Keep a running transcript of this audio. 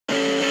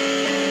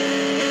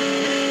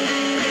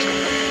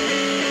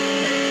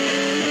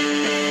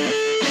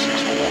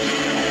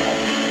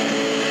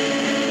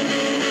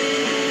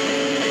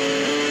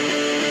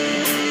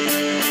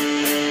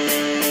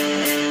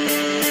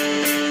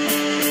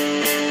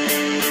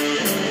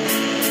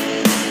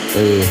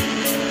Hey,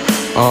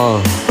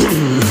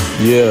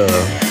 yeah,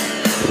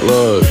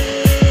 look,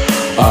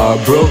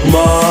 I broke my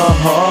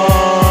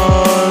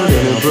heart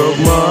and it broke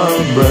my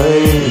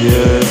brain,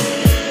 yeah.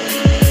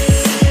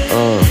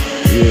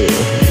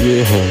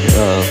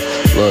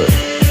 Look,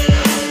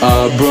 I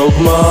broke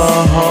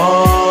my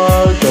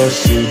heart, that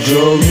shit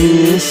drove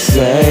me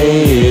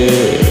insane,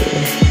 yeah.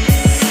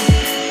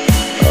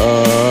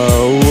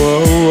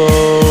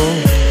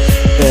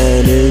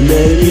 And it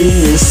made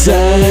me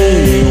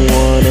insane.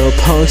 Wanna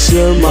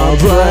puncture my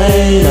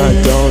brain. I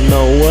don't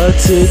know what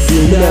to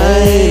do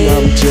now.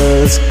 I'm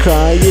just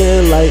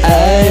crying like,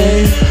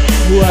 ay,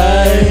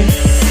 why,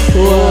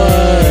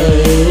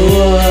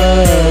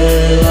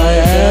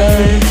 like,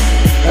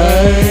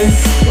 ay,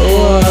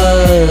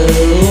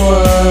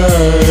 why.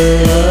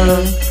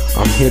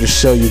 I'm here to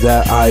show you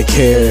that I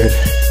cared,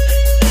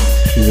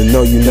 even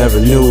though you never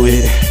knew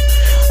it.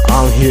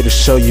 I'm here to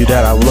show you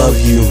that I love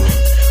you.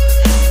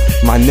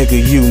 My nigga,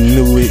 you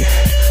knew it.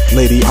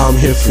 Lady, I'm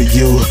here for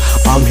you,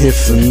 I'm here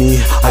for me.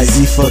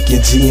 IZ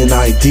fucking G and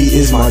ID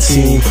is my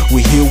team.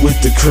 We here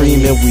with the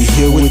cream and we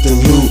here with the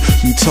loot.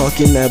 You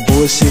talking that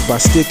bullshit,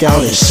 but stick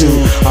out and shoot.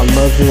 I'm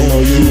loving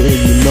on you and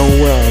you know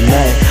where I'm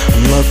at.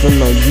 I'm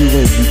loving on you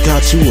and you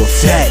got you a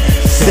fatty.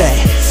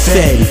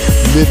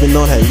 Living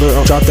on that lure,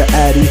 drop the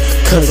addy,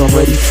 cause I'm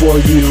ready for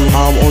you.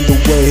 I'm on the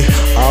way,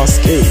 I'll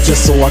skate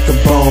just so I can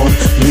bone.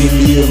 Leave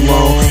me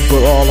alone,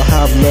 but all I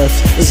have left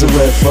is a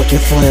red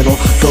fucking flannel.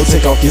 Go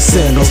take off your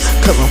sandals,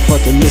 cause I'm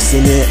fucking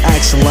missing it.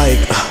 Action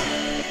like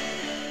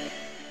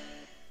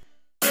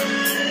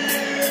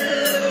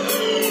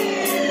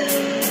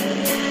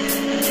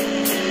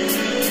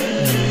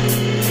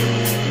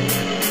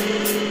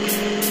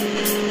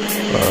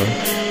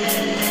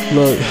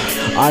look,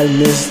 I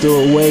miss the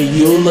way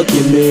you look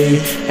at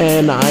me,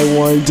 and I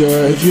wonder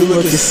if you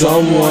look at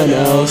someone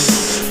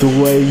else. The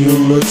way you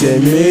looked at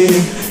me,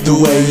 the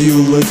way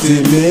you looked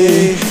at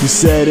me. You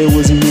said it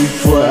was me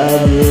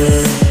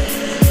forever.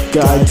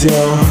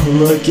 Goddamn,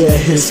 look at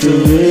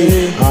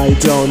history. I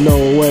don't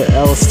know what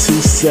else to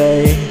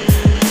say.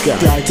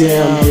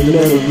 Goddamn, the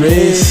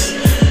memories.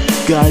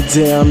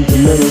 Goddamn, the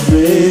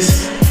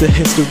memories. The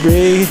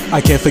history.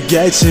 I can't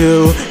forget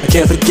you, I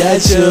can't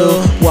forget you.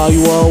 While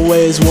you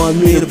always want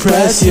me to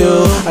press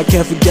you, I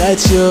can't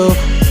forget you.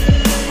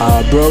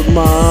 I broke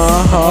my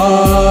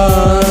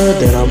heart,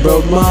 then I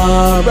broke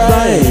my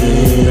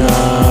brain.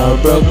 I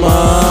broke my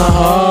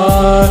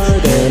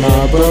heart, then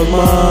I broke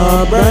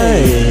my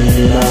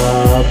brain.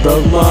 I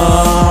broke my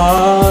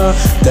heart,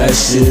 that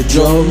shit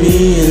drove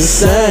me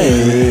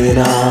insane.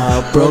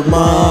 I broke my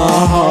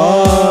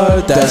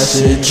heart, that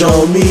shit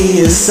drove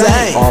me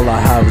insane. All I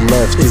have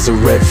left is a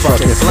red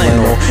fucking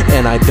flannel,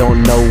 and I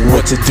don't know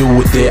what to do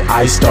with it.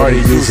 I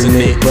started using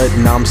it, but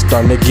now I'm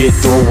starting to get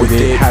through with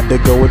it. Had to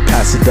go and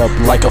pass it up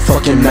like a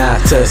fucking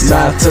math test.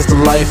 Math test of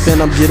life,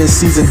 and I'm getting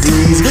C's and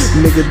D's.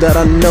 Nigga that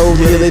I know,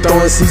 yeah, they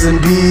throwing C's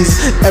and B's.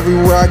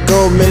 Everywhere I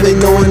go, man, they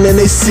know and then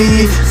they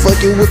see.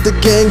 Fucking with the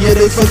gang, yeah,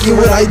 they fucking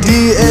with ID.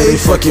 Yeah, they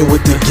fucking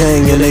with the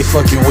gang, and they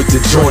fucking with the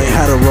joint.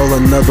 Had to roll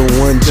another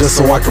one just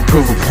so I could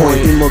prove a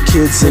point. Emo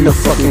kids in the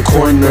fucking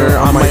corner,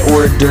 I might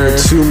order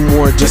 2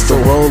 more just to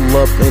roll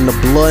up in the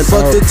blood.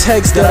 Fuck the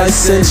text that I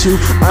sent you,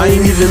 I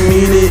ain't even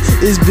mean it.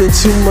 It's been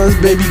 2 months,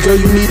 baby girl,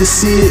 you need to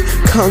see it.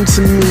 Come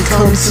to me,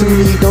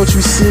 don't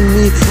you see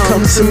me?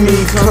 Come to me,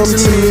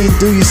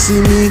 do you see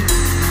me?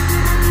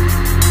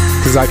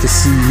 Cause I can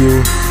see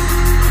you.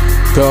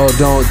 Girl,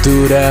 don't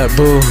do that,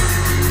 boo.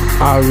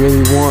 I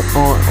really want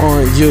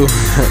on you.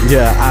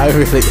 Yeah, I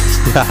really